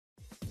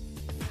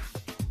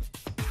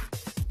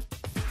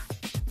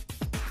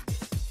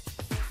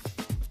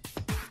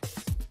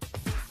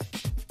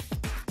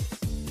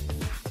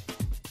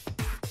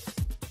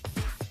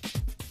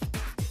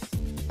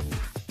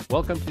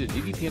Welcome to the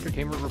DDP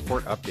Entertainment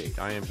Report Update.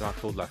 I am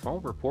Jean-Claude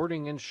Lafont,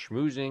 reporting and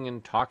schmoozing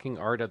and talking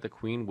art at the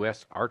Queen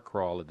West Art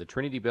Crawl at the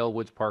Trinity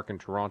Bellwoods Park in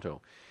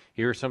Toronto.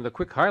 Here are some of the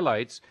quick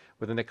highlights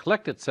with an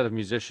eclectic set of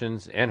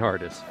musicians and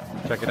artists.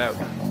 Check it out.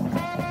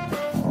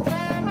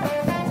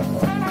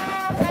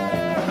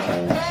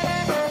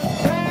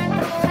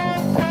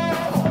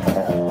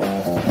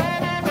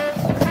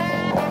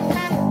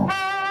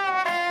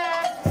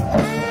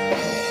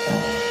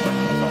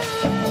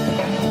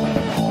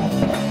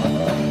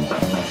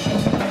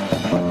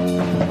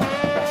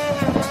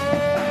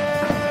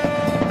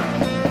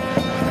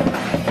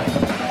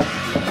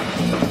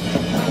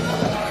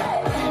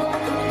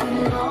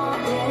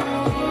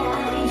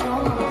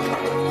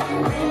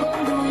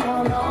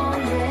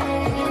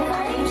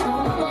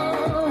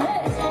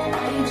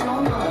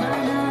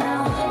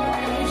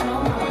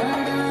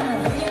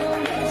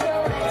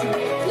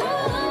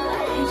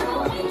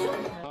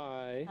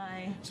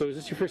 So is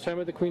this your first time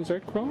at the Queen's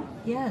Art Crawl?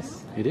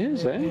 Yes. It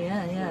is, eh?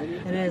 Yeah,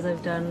 it is.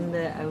 I've done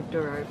the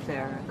outdoor art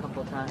fair a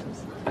couple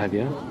times. Have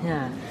you?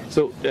 Yeah.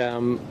 So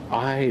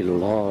I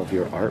love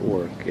your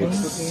artwork.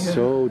 It's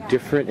so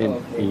different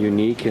and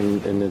unique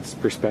in its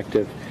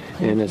perspective.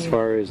 And as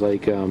far as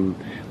like I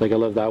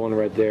love that one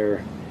right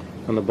there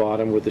on the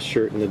bottom with the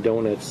shirt and the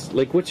donuts.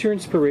 Like, what's your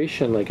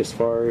inspiration? Like, as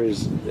far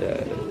as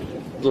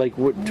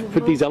what to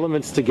put these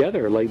elements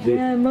together? Like,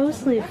 yeah,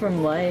 mostly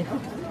from life.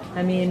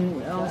 I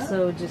mean,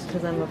 also just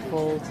because I'm a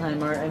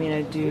full-time art. I mean,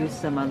 I do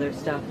some other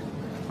stuff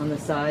on the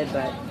side,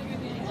 but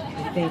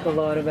I think a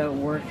lot about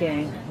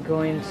working,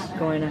 going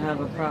to have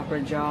a proper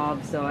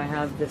job. So I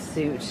have the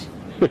suit.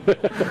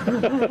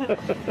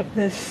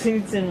 The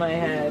suit's in my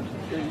head.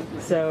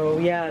 So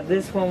yeah,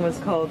 this one was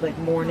called like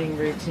morning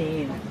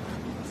routine.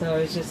 So I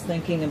was just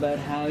thinking about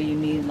how you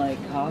need like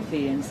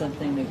coffee and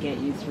something to get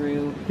you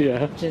through.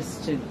 Yeah.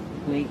 Just to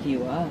wake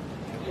you up.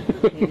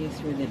 Maybe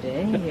through the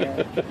day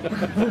here.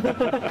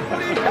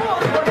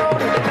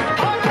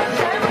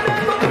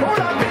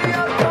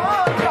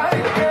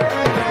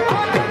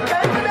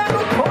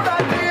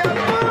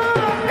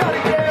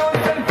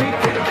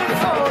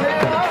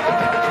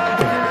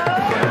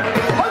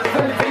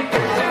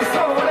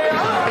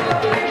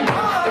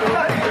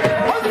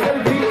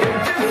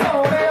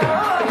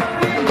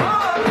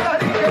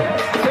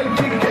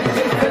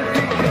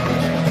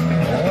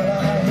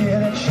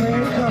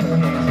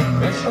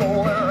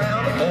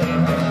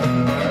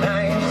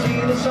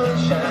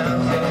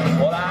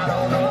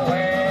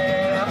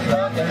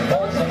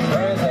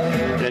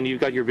 You've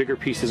got your bigger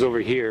pieces over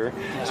here.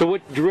 So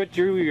what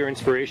drew your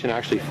inspiration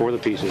actually for the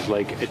pieces?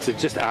 Like, it's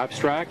just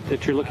abstract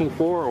that you're looking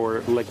for,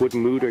 or like what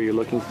mood are you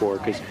looking for?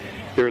 Because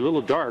they're a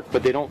little dark,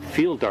 but they don't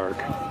feel dark.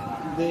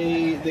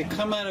 They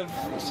come out of,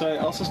 so I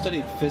also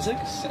studied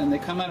physics, and they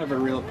come out of a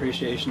real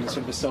appreciation,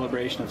 sort of a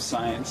celebration of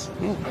science.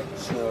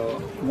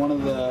 So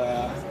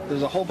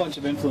there's a whole bunch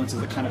of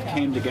influences that kind of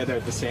came together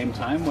at the same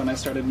time when I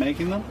started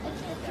making them.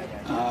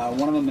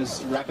 One of them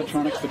is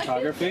rapatronic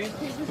photography,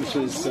 which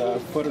is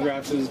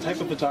photographs. It was a type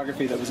of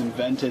photography that was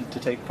invented to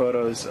take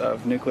photos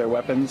of nuclear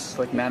weapons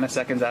like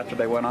nanoseconds after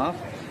they went off.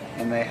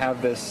 And they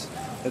have these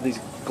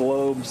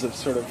globes of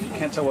sort of, you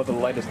can't tell whether the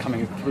light is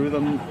coming through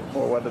them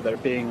or whether they're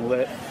being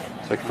lit.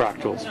 It's like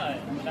fractals.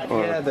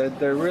 Yeah,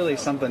 they're really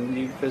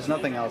something, there's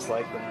nothing else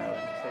like them really.